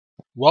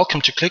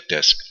Welcome to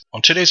ClickDesk.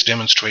 On today's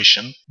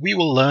demonstration, we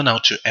will learn how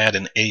to add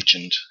an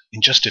agent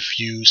in just a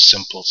few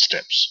simple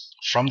steps.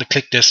 From the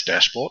ClickDesk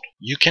dashboard,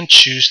 you can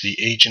choose the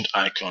agent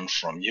icon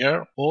from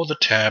here or the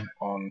tab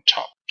on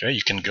top. Okay,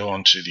 you can go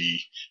onto the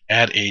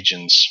Add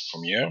Agents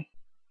from here.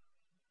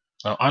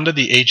 Now, under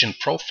the agent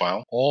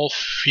profile, all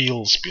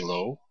fields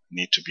below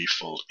need to be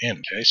filled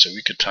in. Okay, so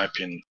we could type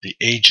in the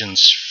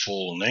agent's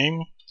full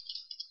name.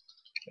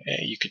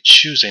 Okay, you could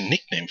choose a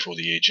nickname for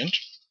the agent.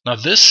 Now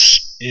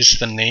this is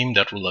the name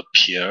that will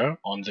appear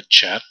on the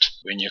chat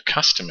when your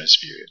customers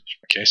view it.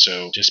 Okay,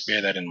 so just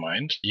bear that in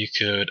mind. You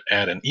could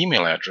add an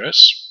email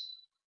address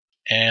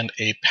and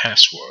a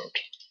password.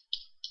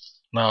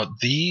 Now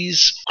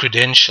these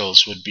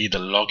credentials would be the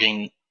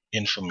login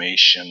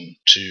information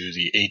to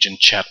the agent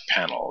chat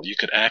panel. You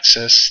could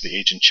access the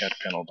agent chat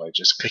panel by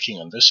just clicking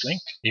on this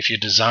link. If you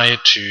desire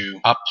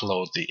to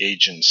upload the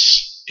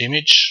agent's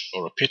image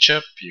or a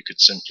picture, you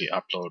could simply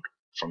upload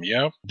from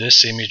here.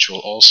 This image will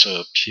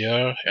also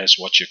appear as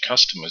what your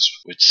customers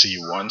would see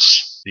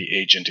once the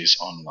agent is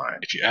online.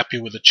 If you're happy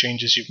with the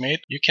changes you've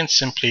made, you can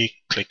simply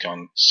click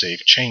on Save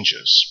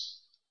Changes.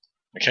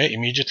 Okay,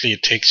 immediately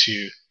it takes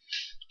you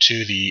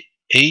to the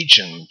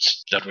agent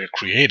that were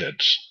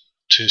created.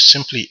 To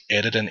simply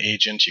edit an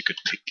agent, you could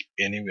click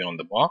anywhere on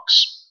the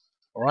box.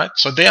 Alright,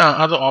 so there are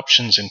other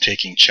options in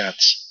taking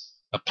chats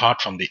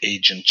apart from the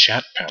agent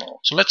chat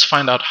panel. So let's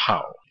find out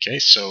how. Okay,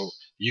 so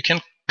you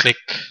can click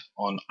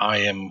on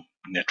IM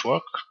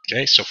network.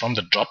 Okay, so from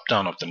the drop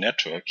down of the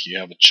network, you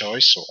have a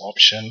choice or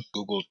option: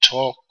 Google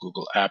Talk,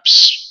 Google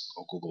Apps,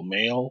 or Google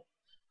Mail,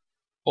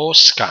 or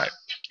Skype.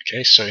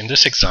 Okay, so in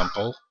this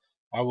example,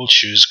 I will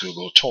choose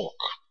Google Talk.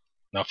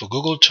 Now for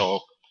Google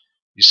Talk,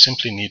 you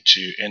simply need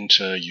to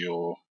enter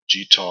your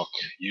gTalk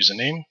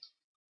username.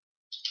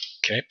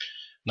 Okay.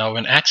 Now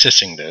when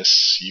accessing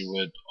this, you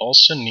would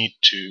also need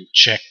to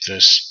check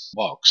this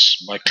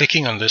box. By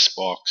clicking on this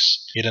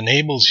box, it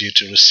enables you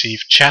to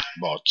receive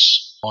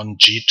chatbots on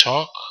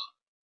gTalk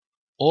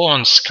or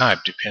on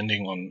Skype,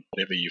 depending on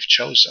whatever you've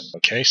chosen.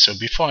 Okay, so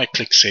before I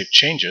click Save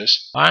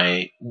Changes,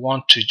 I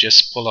want to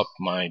just pull up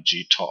my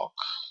gTalk.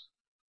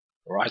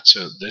 Alright,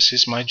 so this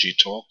is my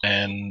gTalk,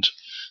 and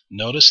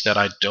notice that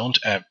I don't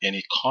have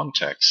any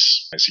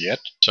contacts as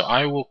yet. So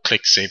I will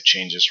click Save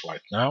Changes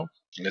right now.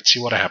 Let's see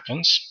what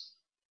happens.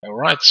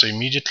 Alright, so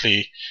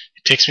immediately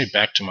it takes me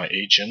back to my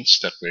agents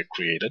that were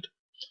created,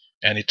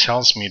 and it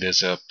tells me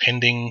there's a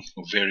pending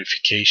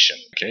verification.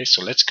 Okay,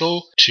 so let's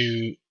go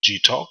to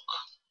gTalk.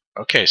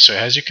 Okay, so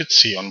as you could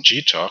see on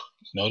gTalk,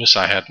 notice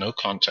I had no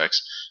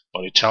contacts,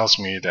 but it tells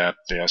me that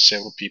there are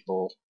several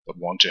people that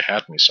want to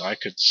add me. So I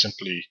could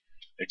simply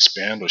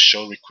expand or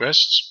show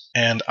requests,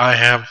 and I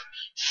have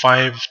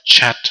 5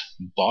 chat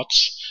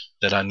bots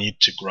that I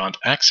need to grant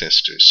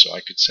access to. So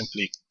I could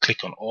simply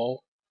click on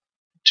all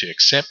to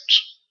accept.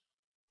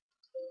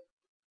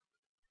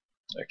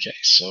 Okay,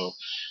 so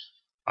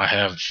I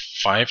have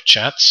 5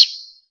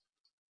 chats.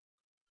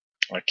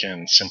 I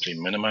can simply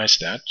minimize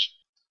that.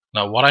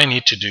 Now what I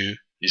need to do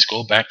is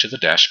go back to the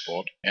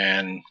dashboard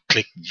and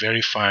click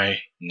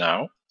Verify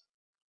Now.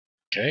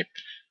 Okay,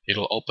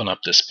 it'll open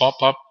up this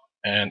pop-up,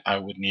 and I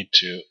would need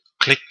to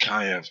click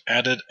I have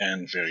added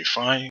and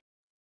verify,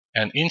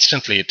 and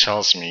instantly it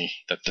tells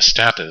me that the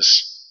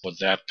status for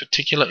that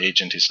particular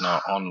agent is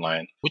now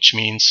online, which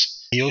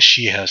means he or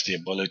she has the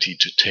ability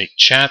to take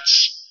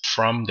chats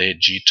from their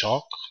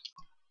gTalk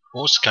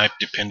or Skype,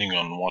 depending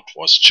on what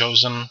was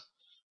chosen.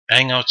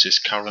 Hangouts is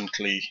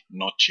currently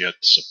not yet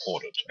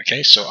supported.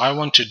 Okay, so I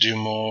want to do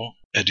more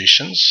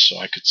additions, so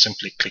I could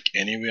simply click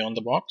anywhere on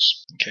the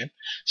box. Okay,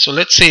 so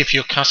let's say if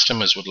your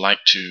customers would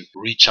like to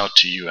reach out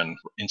to you, and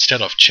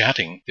instead of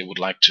chatting, they would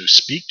like to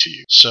speak to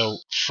you. So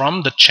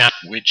from the chat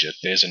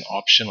widget, there's an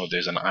option or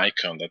there's an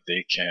icon that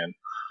they can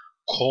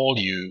call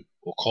you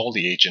or call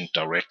the agent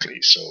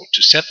directly. So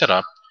to set that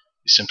up,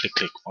 you simply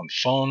click on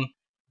phone.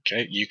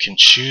 Okay, you can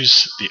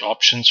choose the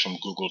options from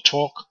Google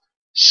Talk,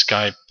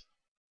 Skype,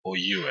 or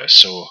US.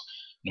 So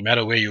no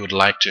matter where you would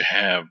like to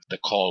have the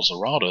calls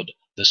routed,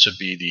 this would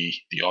be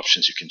the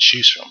options you can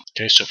choose from.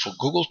 Okay, so for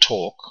Google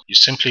Talk, you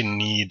simply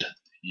need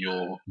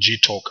your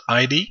gTalk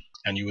ID,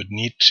 and you would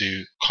need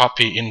to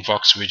copy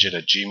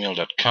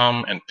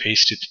inboxwidget@gmail.com and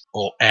paste it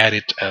or add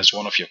it as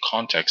one of your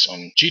contacts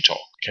on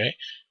gTalk. Okay.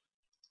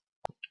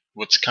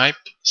 With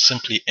Skype,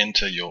 simply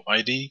enter your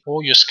ID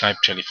or your Skype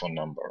telephone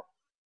number.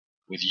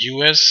 With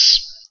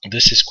US,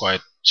 this is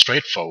quite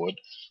straightforward.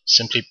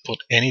 Simply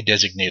put any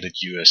designated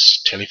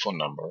US telephone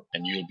number,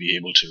 and you'll be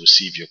able to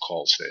receive your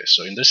calls there.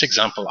 So in this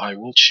example, I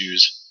will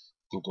choose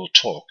Google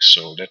Talk.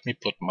 So let me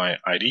put my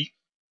ID.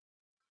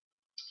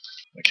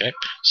 Okay,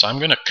 so I'm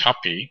going to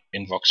copy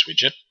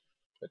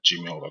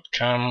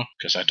inboxwidget@gmail.com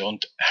because I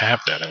don't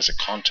have that as a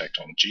contact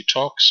on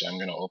gTalk. So I'm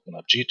going to open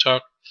up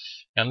gTalk,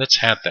 and let's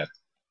add that.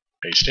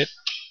 Paste it,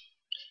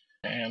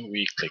 and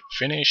we click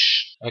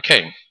Finish.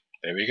 Okay,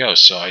 there we go.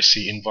 So I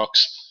see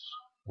inbox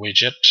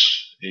widget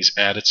is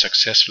added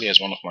successfully as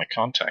one of my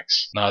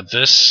contacts. Now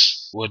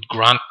this would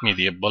grant me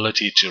the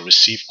ability to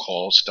receive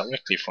calls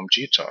directly from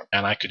Gtar,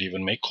 and I could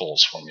even make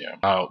calls from here.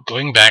 Now,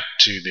 going back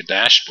to the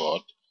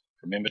dashboard,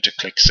 remember to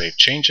click Save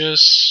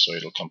Changes so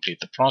it'll complete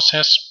the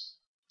process.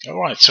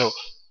 Alright, so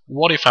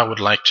what if I would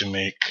like to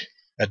make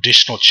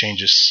additional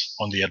changes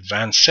on the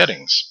advanced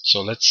settings?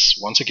 So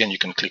once again, you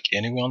can click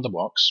anywhere on the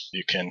box.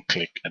 You can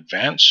click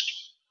Advanced.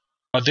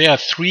 Now, there are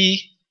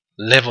 3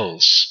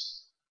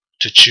 levels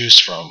to choose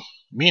from,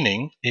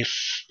 meaning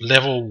if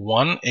level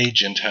 1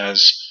 agent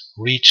has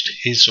reached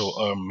his or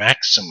her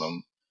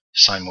maximum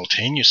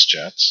simultaneous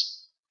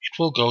chats, it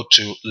will go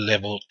to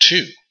level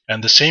 2.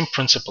 And the same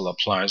principle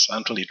applies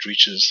until it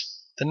reaches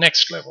the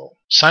next level.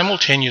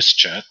 Simultaneous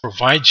chat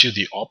provides you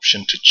the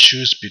option to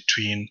choose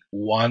between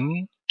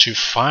 1 to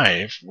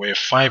 5, where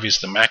 5 is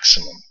the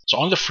maximum. So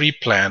on the free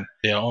plan,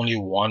 there are only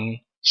 1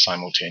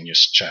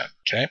 simultaneous chat.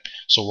 Okay,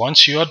 so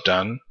once you are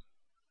done,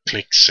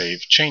 click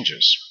Save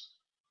Changes.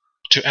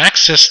 To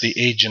access the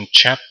agent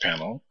chat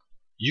panel,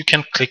 you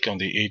can click on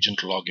the agent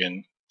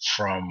login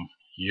from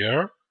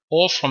here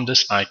or from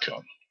this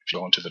icon. If you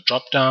go into the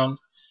drop down,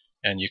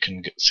 and you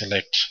can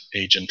select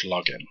agent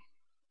login.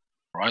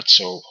 Alright,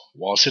 so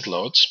whilst it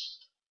loads,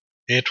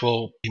 it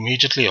will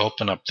immediately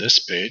open up this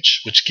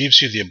page, which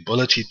gives you the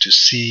ability to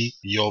see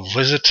your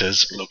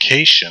visitors'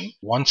 location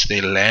once they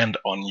land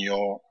on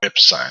your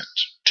website.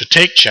 To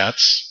take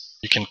chats,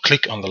 you can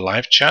click on the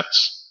live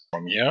chats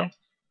from here,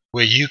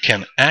 where you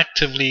can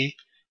actively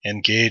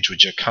engage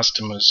with your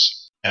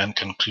customers and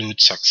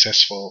conclude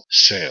successful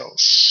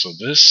sales. So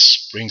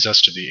this brings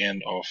us to the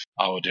end of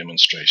our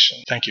demonstration.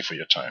 Thank you for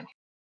your time.